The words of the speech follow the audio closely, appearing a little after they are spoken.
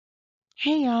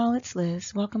Hey y'all, it's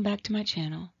Liz. Welcome back to my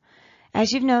channel.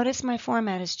 As you've noticed, my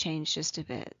format has changed just a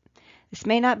bit. This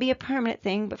may not be a permanent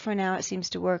thing, but for now it seems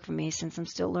to work for me since I'm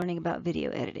still learning about video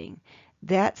editing.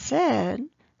 That said,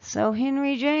 so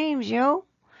Henry James, yo!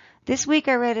 This week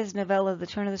I read his novella, The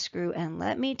Turn of the Screw, and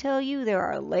let me tell you, there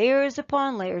are layers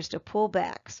upon layers to pull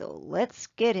back, so let's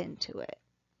get into it.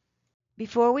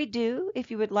 Before we do,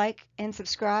 if you would like and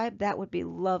subscribe, that would be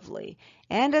lovely.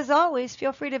 And as always,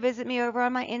 feel free to visit me over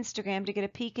on my Instagram to get a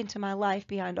peek into my life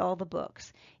behind all the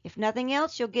books. If nothing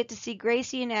else, you'll get to see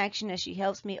Gracie in action as she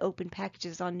helps me open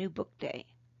packages on New Book Day.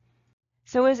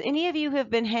 So as any of you who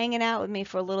have been hanging out with me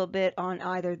for a little bit on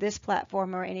either this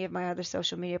platform or any of my other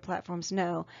social media platforms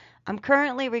know, I'm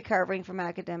currently recovering from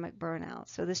academic burnout.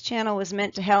 So this channel was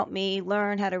meant to help me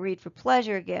learn how to read for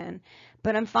pleasure again,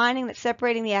 but I'm finding that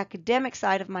separating the academic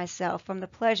side of myself from the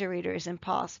pleasure reader is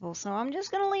impossible, so I'm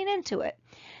just going to lean into it.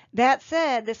 That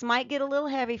said, this might get a little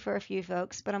heavy for a few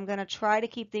folks, but I'm going to try to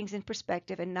keep things in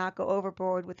perspective and not go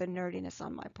overboard with the nerdiness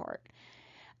on my part.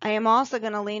 I am also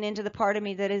going to lean into the part of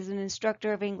me that is an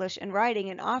instructor of English and writing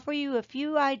and offer you a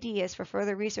few ideas for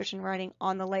further research and writing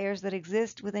on the layers that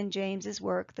exist within James's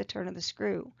work, The Turn of the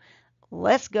Screw.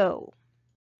 Let's go.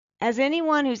 As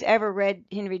anyone who's ever read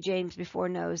Henry James before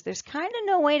knows, there's kind of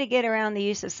no way to get around the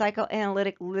use of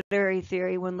psychoanalytic literary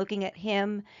theory when looking at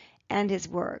him and his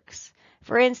works.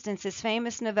 For instance, his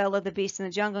famous novella, The Beast in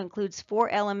the Jungle, includes 4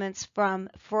 elements from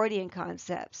Freudian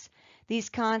concepts. These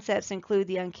concepts include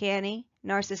the uncanny,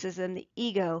 narcissism, the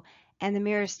ego, and the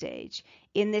mirror stage.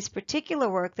 In this particular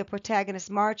work, the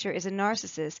protagonist Marcher is a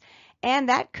narcissist, and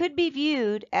that could be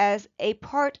viewed as a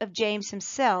part of James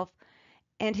himself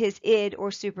and his id or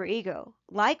superego.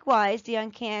 Likewise, the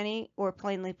uncanny, or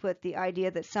plainly put, the idea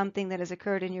that something that has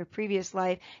occurred in your previous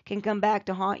life can come back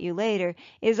to haunt you later,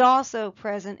 is also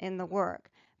present in the work.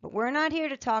 But we're not here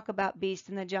to talk about Beast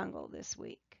in the Jungle this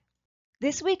week.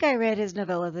 This week I read his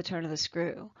novella, The Turn of the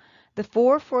Screw. The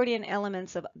 4 Freudian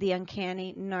elements of the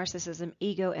uncanny, narcissism,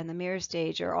 ego, and the mirror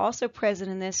stage are also present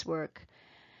in this work,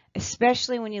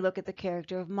 especially when you look at the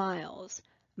character of Miles.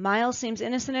 Miles seems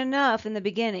innocent enough in the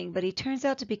beginning, but he turns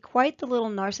out to be quite the little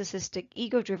narcissistic,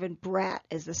 ego-driven brat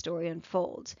as the story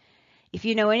unfolds. If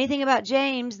you know anything about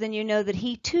James, then you know that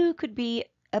he too could be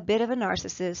a bit of a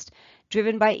narcissist,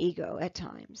 driven by ego at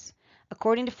times.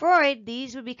 According to Freud,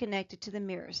 these would be connected to the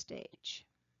mirror stage.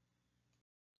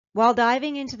 While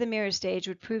diving into the mirror stage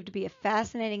would prove to be a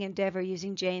fascinating endeavor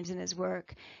using James in his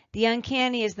work, the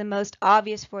uncanny is the most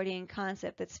obvious Freudian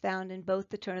concept that's found in both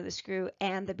The Turn of the Screw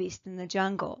and The Beast in the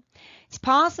Jungle. It's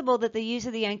possible that the use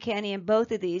of the uncanny in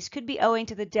both of these could be owing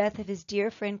to the death of his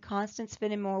dear friend Constance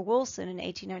Fennimore Woolson in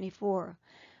 1894.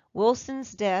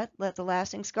 Woolson's death left a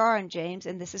lasting scar on James,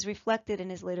 and this is reflected in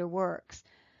his later works.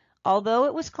 Although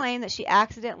it was claimed that she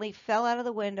accidentally fell out of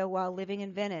the window while living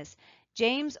in Venice,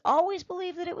 James always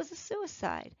believed that it was a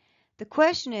suicide. The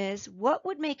question is, what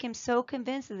would make him so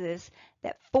convinced of this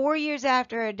that 4 years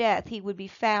after her death he would be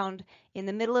found in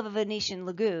the middle of a Venetian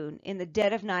lagoon in the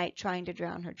dead of night trying to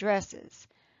drown her dresses?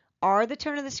 Are The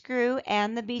Turn of the Screw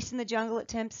and The Beast in the Jungle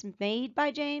attempts made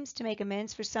by James to make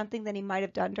amends for something that he might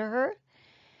have done to her?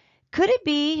 Could it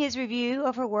be his review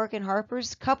of her work in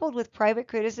Harper's, coupled with private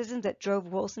criticism, that drove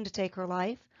Woolson to take her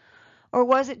life? Or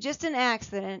was it just an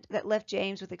accident that left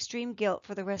James with extreme guilt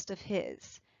for the rest of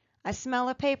his? I smell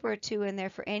a paper or two in there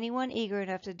for anyone eager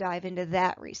enough to dive into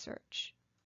that research.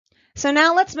 So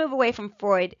now let's move away from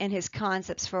Freud and his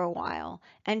concepts for a while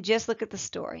and just look at the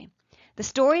story. The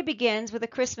story begins with a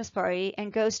Christmas party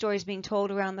and ghost stories being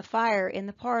told around the fire in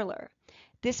the parlor.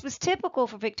 This was typical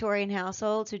for Victorian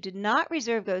households who did not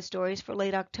reserve ghost stories for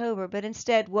late October, but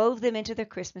instead wove them into their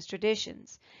Christmas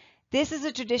traditions. This is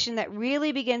a tradition that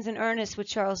really begins in earnest with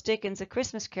Charles Dickens' A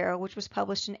Christmas Carol, which was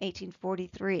published in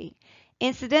 1843.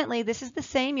 Incidentally, this is the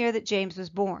same year that James was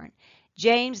born.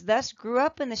 James thus grew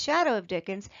up in the shadow of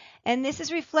Dickens, and this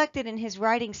is reflected in his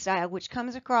writing style, which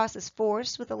comes across as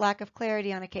forced with a lack of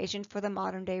clarity on occasion for the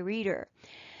modern-day reader.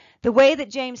 The way that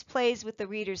James plays with the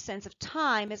reader's sense of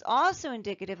time is also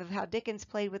indicative of how Dickens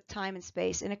played with time and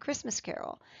space in A Christmas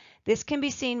Carol. This can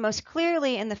be seen most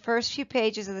clearly in the first few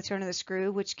pages of The Turn of the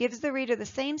Screw, which gives the reader the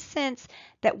same sense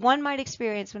that one might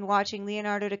experience when watching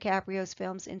Leonardo DiCaprio's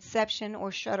films Inception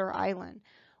or Shutter Island.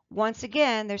 Once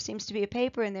again, there seems to be a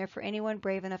paper in there for anyone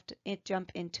brave enough to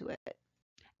jump into it.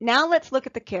 Now let's look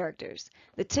at the characters.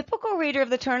 The typical reader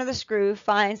of The Turn of the Screw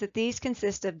finds that these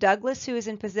consist of Douglas, who is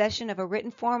in possession of a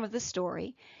written form of the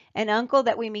story, an uncle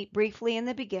that we meet briefly in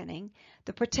the beginning,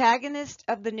 the protagonist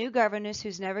of the new governess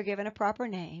who's never given a proper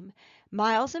name,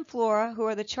 Miles and Flora, who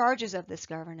are the charges of this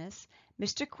governess,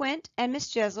 Mr. Quint and Miss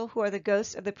Jessel, who are the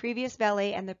ghosts of the previous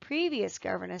valet and the previous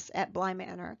governess at Bly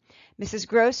Manor, Mrs.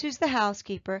 Gross, who's the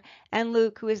housekeeper, and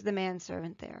Luke, who is the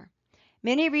manservant there.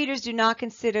 Many readers do not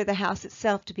consider the house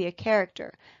itself to be a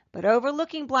character, but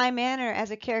overlooking Bly Manor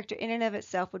as a character in and of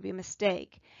itself would be a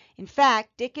mistake. In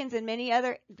fact, Dickens and many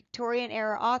other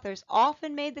Victorian-era authors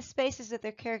often made the spaces that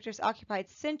their characters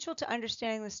occupied central to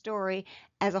understanding the story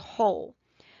as a whole.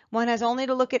 One has only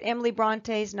to look at Emily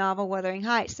Bronte's novel Wuthering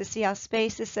Heights to see how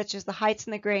spaces such as the Heights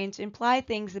and the Grange imply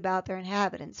things about their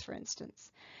inhabitants, for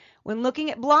instance. When looking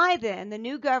at Bly, then, the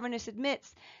new governess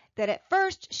admits that at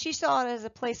first she saw it as a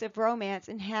place of romance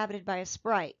inhabited by a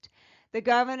sprite. The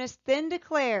governess then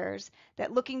declares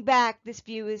that looking back, this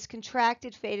view is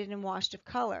contracted, faded, and washed of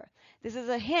color. This is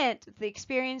a hint that the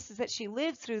experiences that she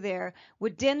lived through there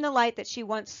would dim the light that she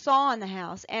once saw in the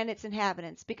house and its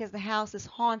inhabitants, because the house is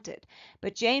haunted.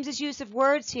 But James's use of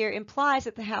words here implies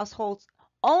that the house holds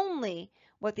only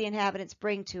what the inhabitants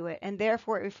bring to it, and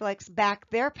therefore it reflects back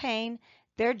their pain,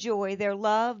 their joy, their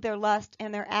love, their lust,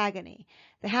 and their agony.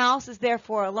 The house is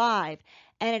therefore alive,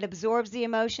 and it absorbs the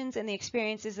emotions and the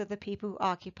experiences of the people who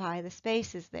occupy the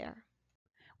spaces there.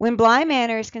 When Bly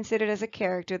Manor is considered as a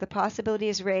character, the possibility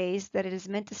is raised that it is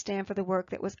meant to stand for the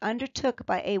work that was undertook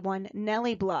by a one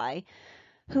Nellie Bly,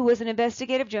 who was an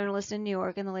investigative journalist in New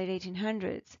York in the late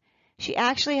 1800s. She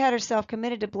actually had herself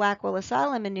committed to Blackwell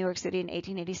Asylum in New York City in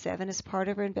 1887 as part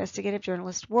of her investigative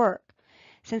journalist work.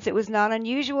 Since it was not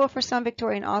unusual for some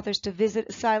Victorian authors to visit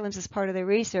asylums as part of their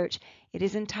research, it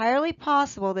is entirely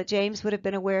possible that James would have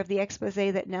been aware of the expose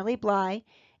that Nellie Bly,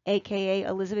 aka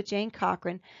Elizabeth Jane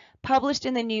Cochran, published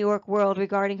in the New York World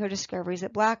regarding her discoveries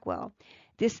at Blackwell.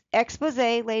 This expose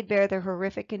laid bare the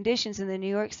horrific conditions in the New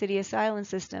York City asylum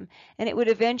system, and it would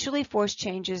eventually force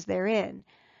changes therein.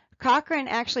 Cochran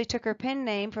actually took her pen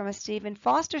name from a Stephen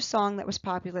Foster song that was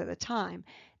popular at the time.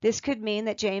 This could mean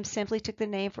that James simply took the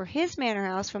name for his manor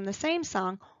house from the same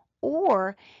song,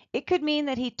 or it could mean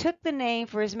that he took the name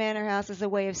for his manor house as a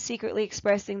way of secretly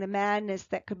expressing the madness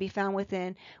that could be found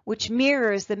within, which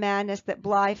mirrors the madness that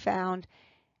Bly found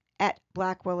at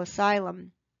Blackwell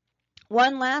Asylum.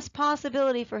 One last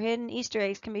possibility for hidden Easter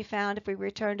eggs can be found if we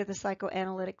return to the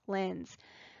psychoanalytic lens.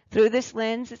 Through this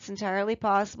lens, it's entirely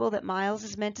possible that Miles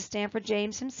is meant to stand for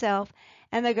James himself,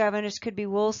 and the governess could be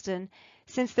Woolston,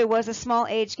 since there was a small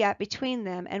age gap between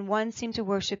them, and one seemed to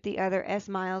worship the other as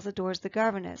Miles adores the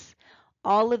governess.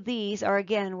 All of these are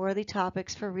again worthy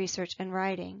topics for research and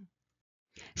writing.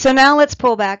 So now let's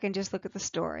pull back and just look at the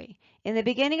story. In the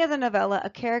beginning of the novella, a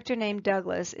character named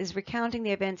Douglas is recounting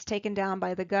the events taken down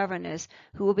by the governess,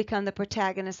 who will become the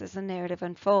protagonist as the narrative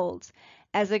unfolds.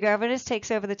 As the governess takes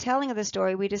over the telling of the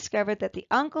story, we discover that the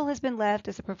uncle has been left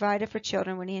as a provider for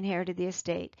children when he inherited the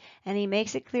estate, and he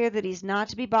makes it clear that he's not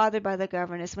to be bothered by the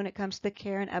governess when it comes to the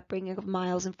care and upbringing of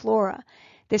Miles and Flora.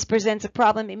 This presents a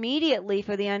problem immediately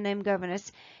for the unnamed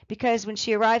governess, because when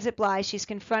she arrives at Bly, she's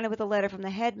confronted with a letter from the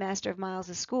headmaster of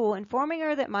Miles' school informing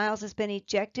her that Miles has been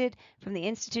ejected from the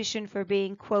institution for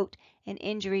being, quote, an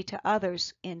injury to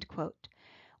others, end quote.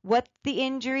 What the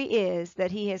injury is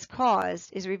that he has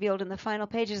caused is revealed in the final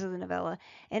pages of the novella,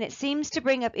 and it seems to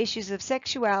bring up issues of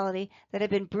sexuality that have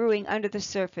been brewing under the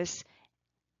surface.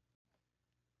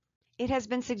 It has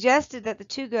been suggested that the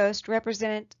two ghosts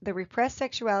represent the repressed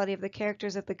sexuality of the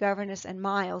characters of the governess and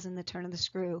Miles in The Turn of the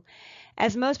Screw.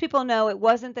 As most people know, it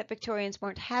wasn't that Victorians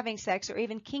weren't having sex, or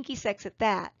even kinky sex at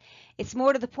that. It's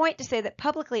more to the point to say that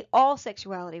publicly all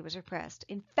sexuality was repressed.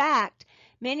 In fact,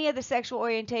 many of the sexual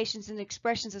orientations and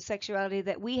expressions of sexuality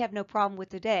that we have no problem with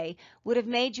today would have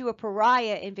made you a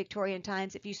pariah in Victorian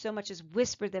times if you so much as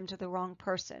whispered them to the wrong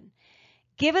person.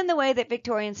 Given the way that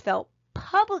Victorians felt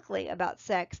publicly about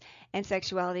sex and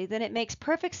sexuality, then it makes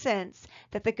perfect sense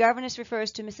that the governess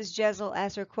refers to Mrs. Jessel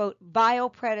as her, quote, vile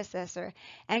predecessor,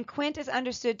 and Quint is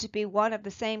understood to be one of the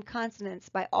same consonants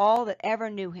by all that ever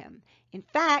knew him. In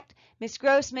fact, Miss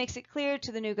Gross makes it clear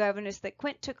to the new governess that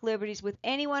Quint took liberties with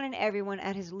anyone and everyone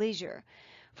at his leisure.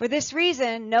 For this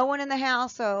reason, no one in the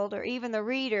household, or even the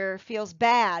reader, feels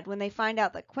bad when they find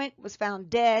out that Quint was found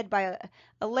dead by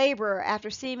a laborer after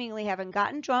seemingly having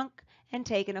gotten drunk and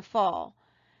taken a fall.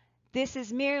 This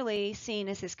is merely seen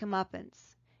as his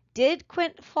comeuppance. Did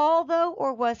Quint fall, though,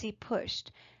 or was he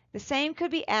pushed? The same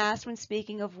could be asked when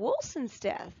speaking of Woolson's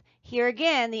death. Here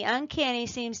again, the uncanny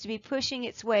seems to be pushing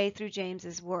its way through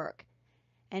James's work,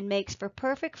 and makes for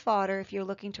perfect fodder if you're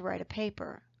looking to write a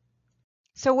paper.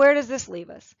 So where does this leave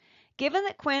us? Given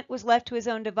that Quint was left to his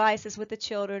own devices with the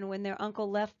children when their uncle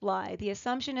left Bly, the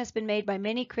assumption has been made by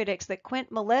many critics that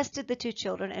Quint molested the two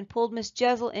children and pulled Miss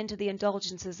Jessel into the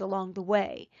indulgences along the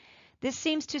way. This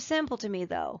seems too simple to me,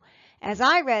 though, As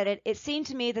I read it, it seemed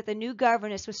to me that the new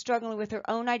governess was struggling with her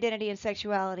own identity and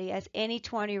sexuality as any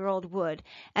 20-year-old would,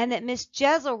 and that Miss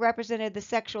Jessel represented the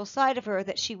sexual side of her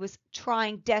that she was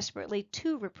trying desperately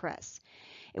to repress.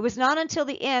 It was not until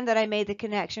the end that I made the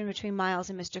connection between Miles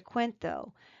and Mr. Quint,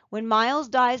 though. When Miles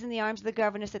dies in the arms of the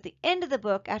governess at the end of the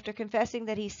book, after confessing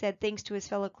that he said things to his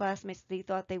fellow classmates that he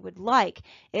thought they would like,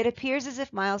 it appears as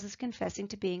if Miles is confessing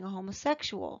to being a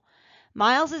homosexual.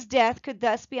 Miles's death could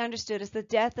thus be understood as the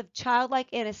death of childlike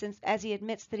innocence as he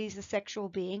admits that he's a sexual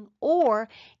being, or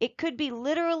it could be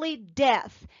literally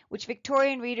death, which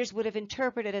Victorian readers would have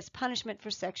interpreted as punishment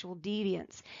for sexual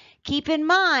deviance. Keep in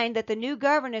mind that the new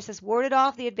governess has warded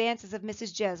off the advances of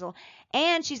Mrs. Jessel,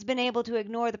 and she's been able to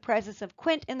ignore the presence of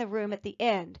Quint in the room at the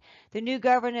end. The new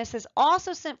governess has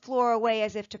also sent Flora away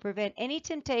as if to prevent any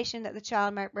temptation that the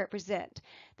child might represent.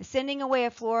 The sending away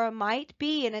of Flora might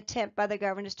be an attempt by the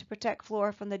governess to protect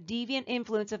Flora from the deviant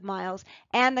influence of Miles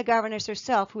and the governess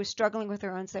herself, who is struggling with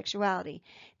her own sexuality.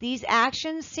 These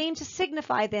actions seem to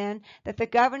signify then that the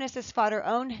governess has fought her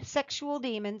own sexual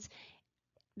demons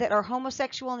that are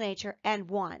homosexual in nature and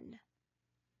won.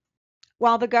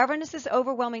 While the governess's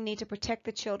overwhelming need to protect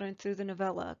the children through the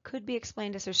novella could be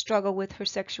explained as her struggle with her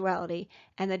sexuality,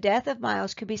 and the death of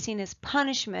Miles could be seen as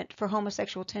punishment for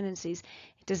homosexual tendencies,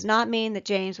 it does not mean that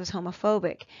James was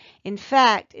homophobic. In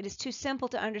fact, it is too simple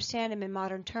to understand him in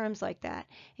modern terms like that.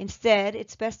 Instead,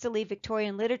 it's best to leave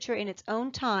Victorian literature in its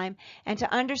own time and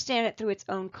to understand it through its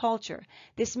own culture.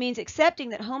 This means accepting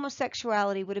that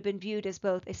homosexuality would have been viewed as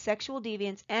both a sexual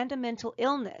deviance and a mental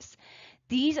illness.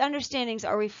 These understandings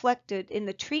are reflected in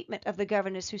the treatment of the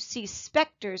governess who sees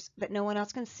specters that no one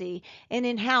else can see, and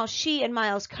in how she and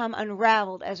Miles come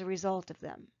unraveled as a result of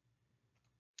them.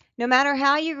 No matter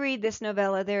how you read this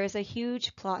novella, there is a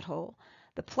huge plot hole.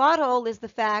 The plot hole is the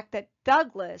fact that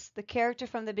Douglas, the character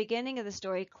from the beginning of the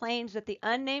story, claims that the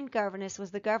unnamed governess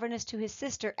was the governess to his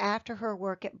sister after her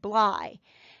work at Bly.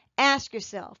 Ask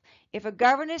yourself, if a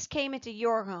governess came into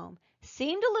your home,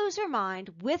 seemed to lose her mind,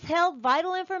 withheld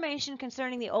vital information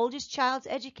concerning the oldest child's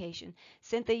education,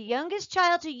 sent the youngest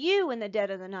child to you in the dead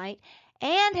of the night,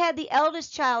 and had the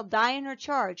eldest child die in her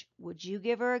charge, would you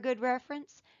give her a good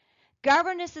reference?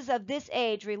 Governesses of this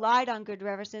age relied on good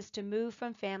references to move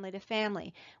from family to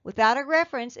family. Without a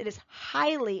reference, it is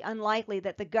highly unlikely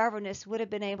that the governess would have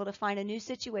been able to find a new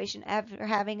situation after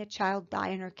having a child die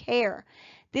in her care.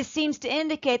 This seems to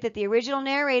indicate that the original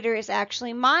narrator is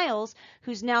actually Miles,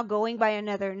 who's now going by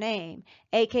another name,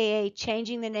 aka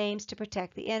changing the names to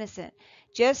protect the innocent.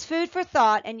 Just food for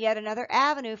thought, and yet another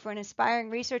avenue for an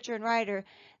inspiring researcher and writer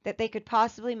that they could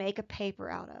possibly make a paper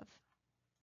out of.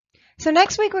 So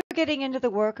next week we're getting into the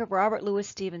work of Robert Louis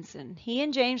Stevenson. He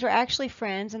and James were actually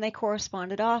friends and they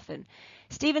corresponded often.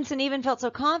 Stevenson even felt so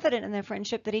confident in their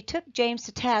friendship that he took James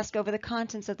to task over the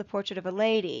contents of the Portrait of a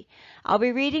Lady. I'll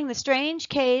be reading The Strange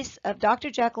Case of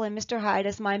Dr. Jekyll and Mr. Hyde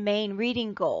as my main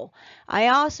reading goal. I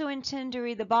also intend to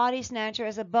read The Body Snatcher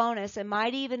as a bonus and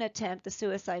might even attempt The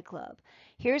Suicide Club.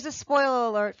 Here's a spoiler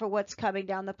alert for what's coming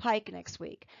down the pike next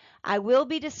week. I will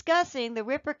be discussing the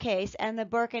Ripper case and the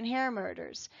Burke and Hare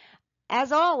murders.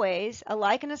 As always, a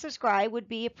like and a subscribe would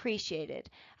be appreciated.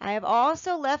 I have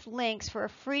also left links for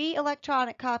free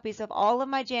electronic copies of all of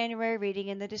my January reading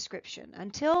in the description.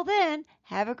 Until then,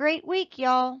 have a great week,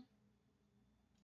 y'all.